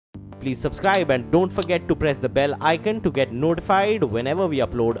Please subscribe and don't forget to press the bell icon to get notified whenever we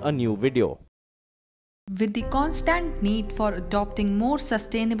upload a new video. With the constant need for adopting more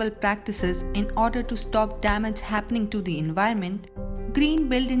sustainable practices in order to stop damage happening to the environment, green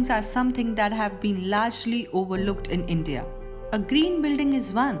buildings are something that have been largely overlooked in India. A green building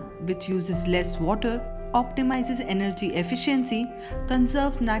is one which uses less water, optimizes energy efficiency,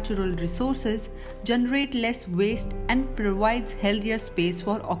 conserves natural resources, generates less waste, and provides healthier space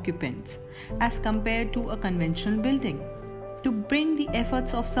for occupants as compared to a conventional building. To bring the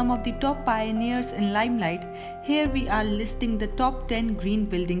efforts of some of the top pioneers in limelight, here we are listing the top 10 green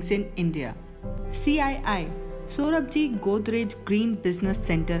buildings in India. CII Sorabji Godrej Green Business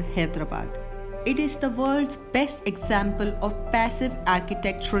Center, Hyderabad. It is the world's best example of passive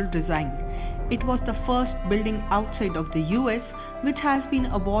architectural design. It was the first building outside of the US which has been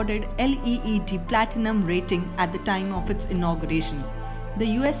awarded LEED Platinum rating at the time of its inauguration. The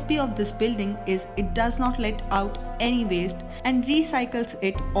USP of this building is it does not let out any waste and recycles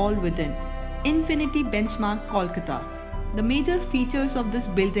it all within. Infinity Benchmark, Kolkata. The major features of this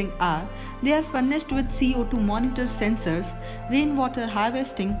building are they are furnished with CO2 monitor sensors, rainwater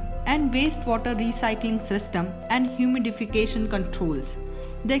harvesting and wastewater recycling system and humidification controls.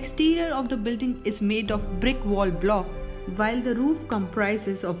 The exterior of the building is made of brick wall block, while the roof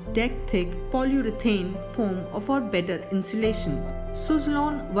comprises of deck-thick polyurethane foam for better insulation.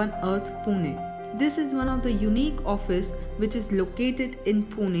 Suzlon One Earth, Pune. This is one of the unique office which is located in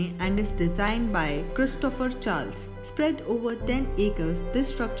Pune and is designed by Christopher Charles. Spread over 10 acres, this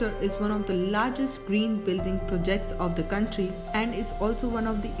structure is one of the largest green building projects of the country and is also one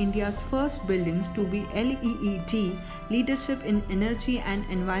of the India's first buildings to be LEED Leadership in Energy and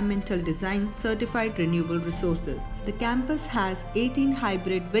Environmental Design Certified Renewable Resources. The campus has 18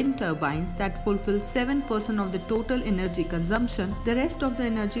 hybrid wind turbines that fulfill 7% of the total energy consumption. The rest of the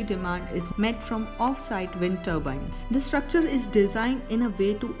energy demand is met from off-site wind turbines. The structure is designed in a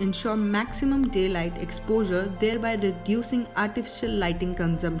way to ensure maximum daylight exposure, thereby reducing artificial lighting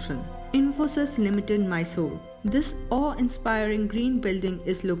consumption. Infosys Limited, Mysore. This awe-inspiring green building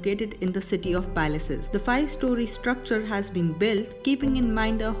is located in the city of palaces. The 5-story structure has been built keeping in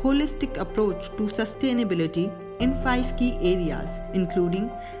mind a holistic approach to sustainability in 5 key areas, including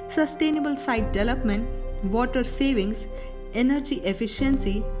sustainable site development, water savings, energy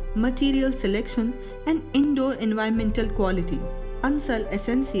efficiency, material selection, and indoor environmental quality. Ansal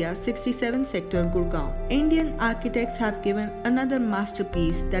Essentia, 67 Sector, Gurgaon. Indian architects have given another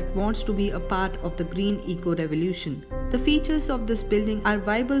masterpiece that wants to be a part of the green eco-revolution. The features of this building are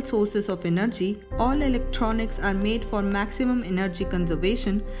viable sources of energy, all electronics are made for maximum energy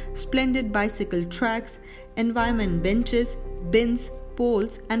conservation, splendid bicycle tracks, environment benches, bins,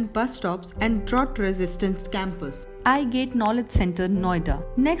 poles and bus stops, and drought-resistant campus. iGate Knowledge Center, Noida.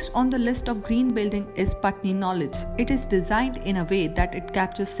 Next on the list of green building is Patni Knowledge. It is designed in a way that it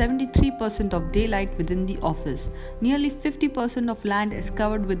captures 73% of daylight within the office. Nearly 50% of land is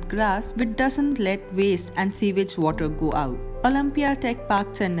covered with grass which doesn't let waste and sewage water go out. Olympia Tech Park,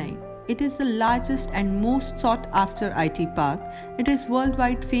 Chennai. It is the largest and most sought after IT park. It is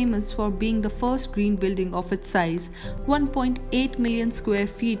worldwide famous for being the first green building of its size, 1.8 million square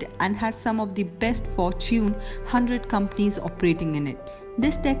feet, and has some of the best Fortune 100 companies operating in it.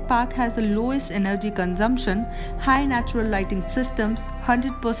 This tech park has the lowest energy consumption, high natural lighting systems,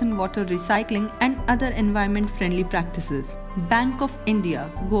 100% water recycling, and other environment-friendly practices. Bank of India,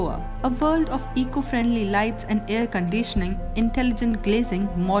 Goa. A world of eco-friendly lights and air conditioning, intelligent glazing,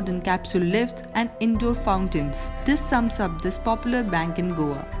 modern capsule lifts, and indoor fountains. This sums up this popular bank in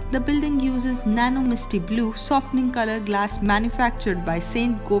Goa. The building uses nano misty blue softening color glass manufactured by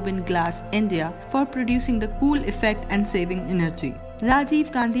St. Gobind Glass, India, for producing the cool effect and saving energy.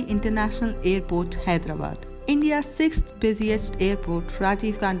 Rajiv Gandhi International Airport, Hyderabad. India's 6th busiest airport,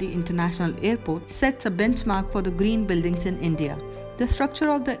 Rajiv Gandhi International Airport, sets a benchmark for the green buildings in India. The structure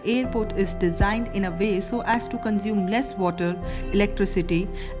of the airport is designed in a way so as to consume less water, electricity,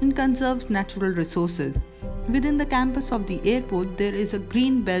 and conserves natural resources. Within the campus of the airport, there is a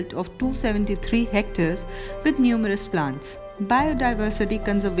green belt of 273 hectares with numerous plants. Biodiversity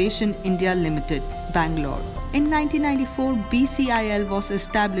Conservation India Limited, Bangalore. In 1994, BCIL was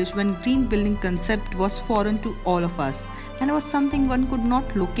established when green building concept was foreign to all of us and was something one could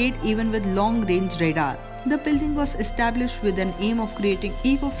not locate even with long-range radar. The building was established with an aim of creating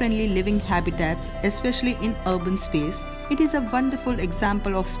eco-friendly living habitats, especially in urban space. It is a wonderful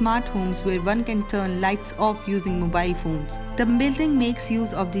example of smart homes where one can turn lights off using mobile phones. The building makes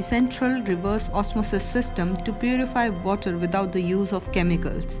use of the central reverse osmosis system to purify water without the use of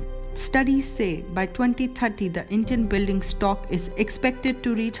chemicals. Studies say by 2030 the Indian building stock is expected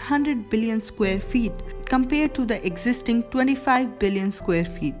to reach 100 billion square feet compared to the existing 25 billion square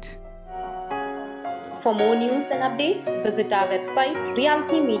feet. For more news and updates, visit our website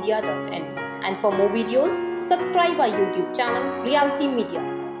realtymedia.in. And for more videos, subscribe our YouTube channel Realty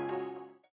Media.